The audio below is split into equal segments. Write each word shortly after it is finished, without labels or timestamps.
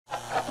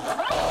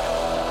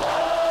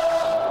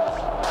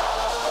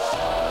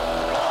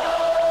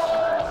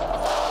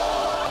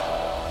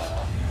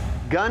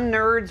Gun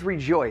nerds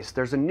rejoice.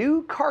 There's a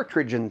new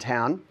cartridge in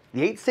town,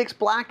 the 8.6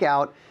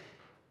 Blackout.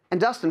 And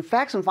Dustin,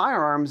 Faxon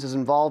Firearms is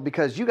involved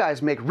because you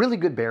guys make really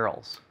good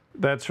barrels.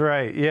 That's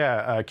right,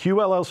 yeah.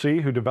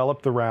 QLLC, who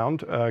developed the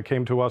round,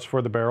 came to us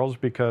for the barrels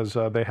because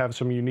they have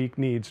some unique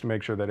needs to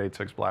make sure that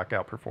 8.6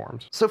 Blackout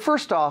performs. So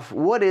first off,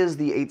 what is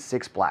the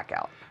 8.6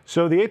 Blackout?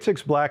 So the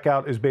 8.6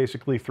 Blackout is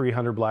basically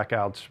 300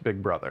 Blackout's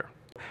big brother.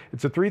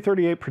 It's a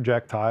 .338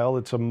 projectile,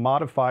 it's a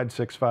modified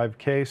 6.5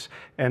 case,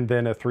 and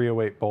then a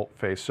 .308 bolt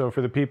face. So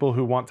for the people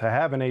who want to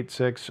have an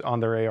 8.6 on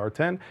their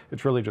AR-10,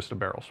 it's really just a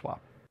barrel swap.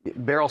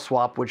 Barrel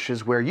swap, which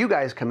is where you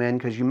guys come in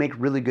because you make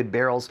really good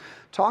barrels.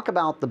 Talk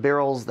about the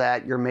barrels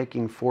that you're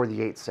making for the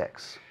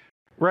 8.6.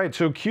 Right,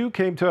 so Q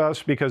came to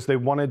us because they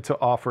wanted to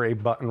offer a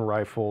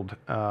button-rifled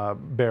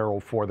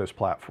barrel for this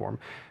platform.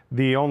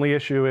 The only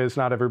issue is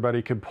not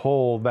everybody could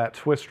pull that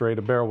twist rate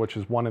of barrel, which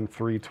is 1 in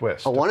 3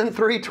 twist. A 1 in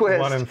 3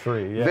 twist. 1 in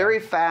 3, yeah. Very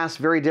fast,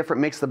 very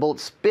different, makes the bullet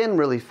spin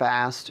really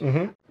fast.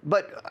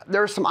 But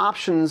there are some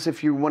options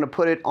if you want to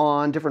put it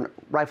on different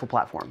rifle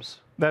platforms.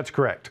 That's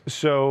correct.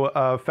 So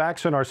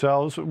Faxon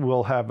ourselves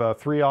will have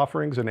 3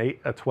 offerings, an 8,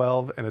 a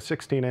 12, and a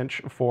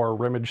 16-inch for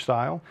rimmage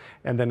style,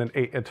 and then an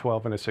 8, a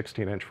 12, and a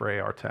 16-inch for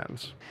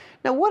AR-10s.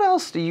 Now, what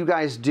else do you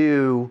guys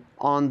do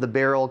on the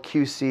barrel,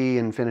 QC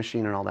and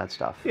finishing and all that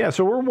stuff? Yeah,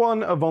 so we're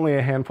one of only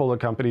a handful of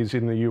companies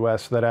in the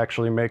U.S. that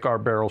actually make our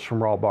barrels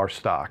from raw bar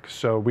stock.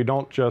 So we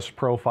don't just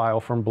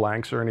profile from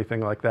blanks or anything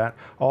like that.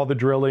 All the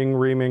drilling,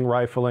 reaming,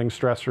 rifling,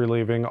 stress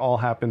relieving all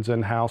happens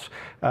in-house.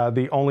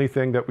 The only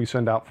thing that we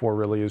send out for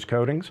really is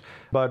coatings.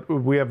 But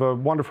we have a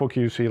wonderful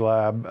QC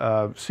lab,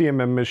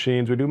 CMM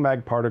machines, we do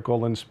mag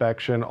particle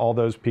inspection, all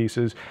those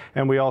pieces,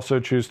 and we also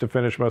choose to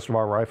finish most of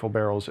our rifle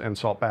barrels in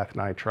salt bath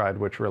nitride,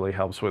 which really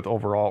helps with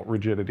overall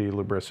rigidity,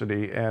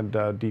 lubricity,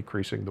 and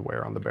decreasing the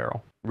wear on the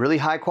barrel. Really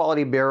high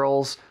quality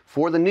barrels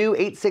for the new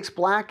 8.6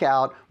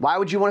 Blackout. Why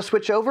would you want to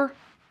switch over?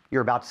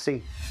 You're about to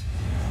see.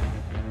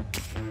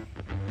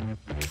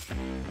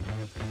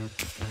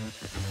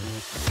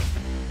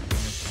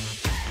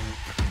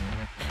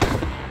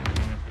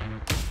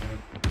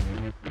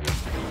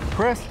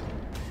 Chris,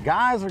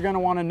 guys are going to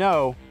want to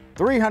know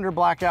 300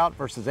 Blackout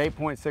versus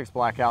 8.6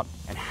 Blackout,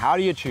 and how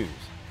do you choose?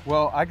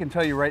 Well, I can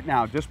tell you right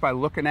now, just by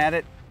looking at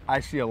it, I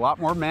see a lot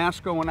more mass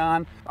going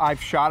on. I've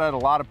shot at a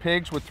lot of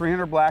pigs with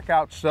 300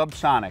 Blackout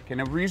subsonic, and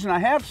the reason I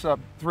have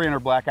 300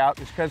 Blackout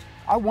is because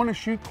I want to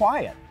shoot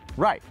quiet.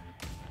 Right.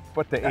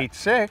 But the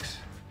 8.6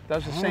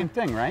 does the same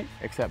thing, right?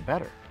 Except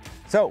better.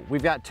 So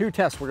we've got 2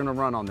 tests we're going to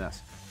run on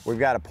this. We've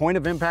got a point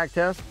of impact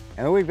test,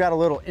 and then we've got a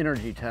little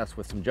energy test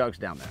with some jugs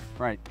down there.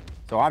 Right.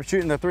 So I'm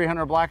shooting the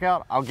 300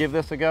 Blackout. I'll give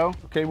this a go.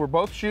 Okay, we're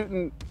both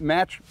shooting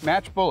match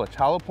bullets,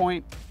 hollow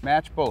point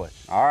match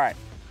bullets. All right,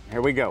 here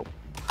we go.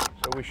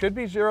 So we should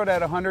be zeroed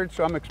at 100,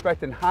 so I'm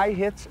expecting high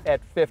hits at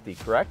 50,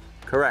 correct?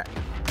 Correct.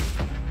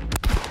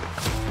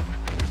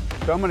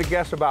 So I'm gonna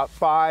guess about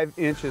 5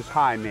 inches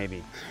high,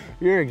 maybe.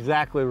 You're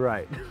exactly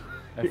right.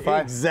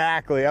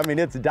 Exactly, I mean,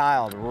 it's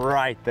dialed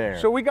right there.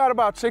 So we got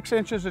about 6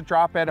 inches of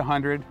drop at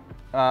 100.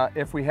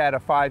 If we had a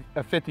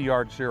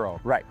 50-yard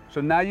zero. Right. So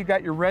now you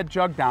got your red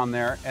jug down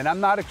there, and I'm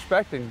not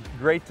expecting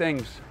great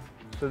things.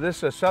 So this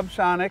is a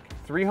subsonic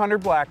 300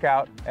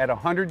 Blackout at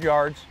 100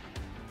 yards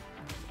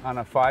on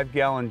a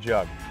 5-gallon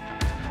jug.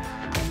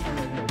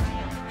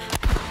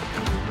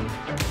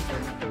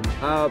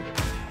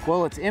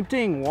 Well, it's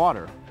emptying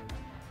water.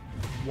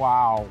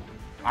 Wow.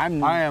 I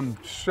am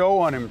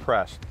so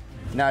unimpressed.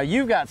 Now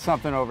you've got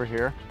something over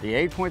here, the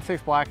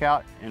 8.6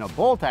 Blackout in a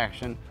bolt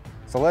action,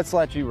 so let's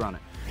let you run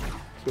it.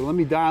 So let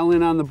me dial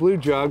in on the blue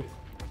jug,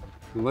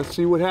 and let's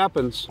see what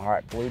happens. All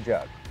right, blue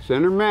jug.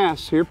 Center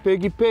mass, here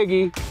piggy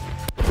piggy.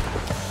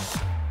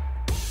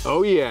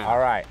 Oh yeah. All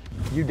right,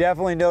 you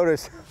definitely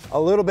notice a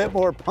little bit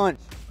more punch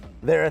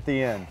there at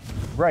the end.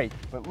 Right,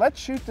 but let's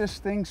shoot this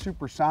thing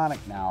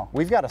supersonic now.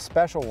 We've got a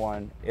special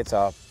one. It's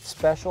a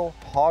special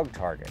hog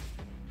target.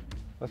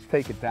 Let's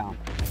take it down.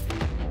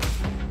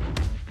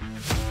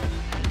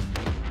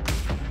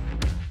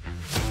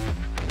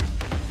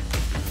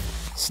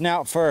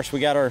 Snout first, we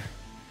got our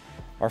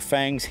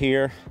fangs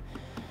here.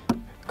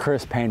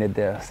 Chris painted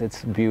this,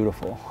 it's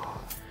beautiful.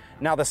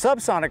 Now the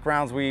subsonic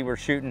rounds we were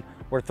shooting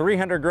were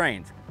 300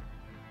 grains.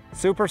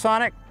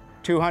 Supersonic,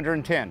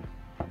 210.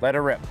 Let it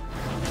rip.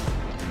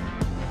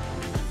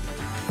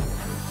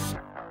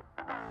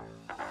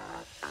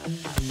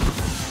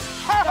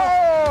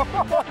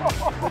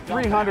 The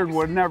 300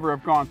 would never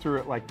have gone through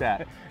it like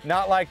that.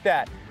 Not like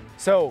that.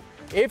 So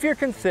if you're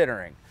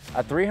considering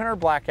a 300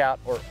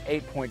 Blackout or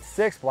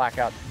 8.6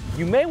 Blackout,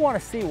 you may want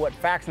to see what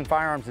Faxon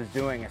Firearms is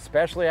doing,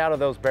 especially out of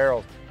those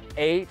barrels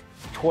 8,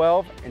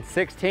 12, and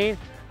 16.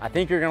 I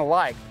think you're going to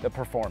like the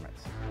performance.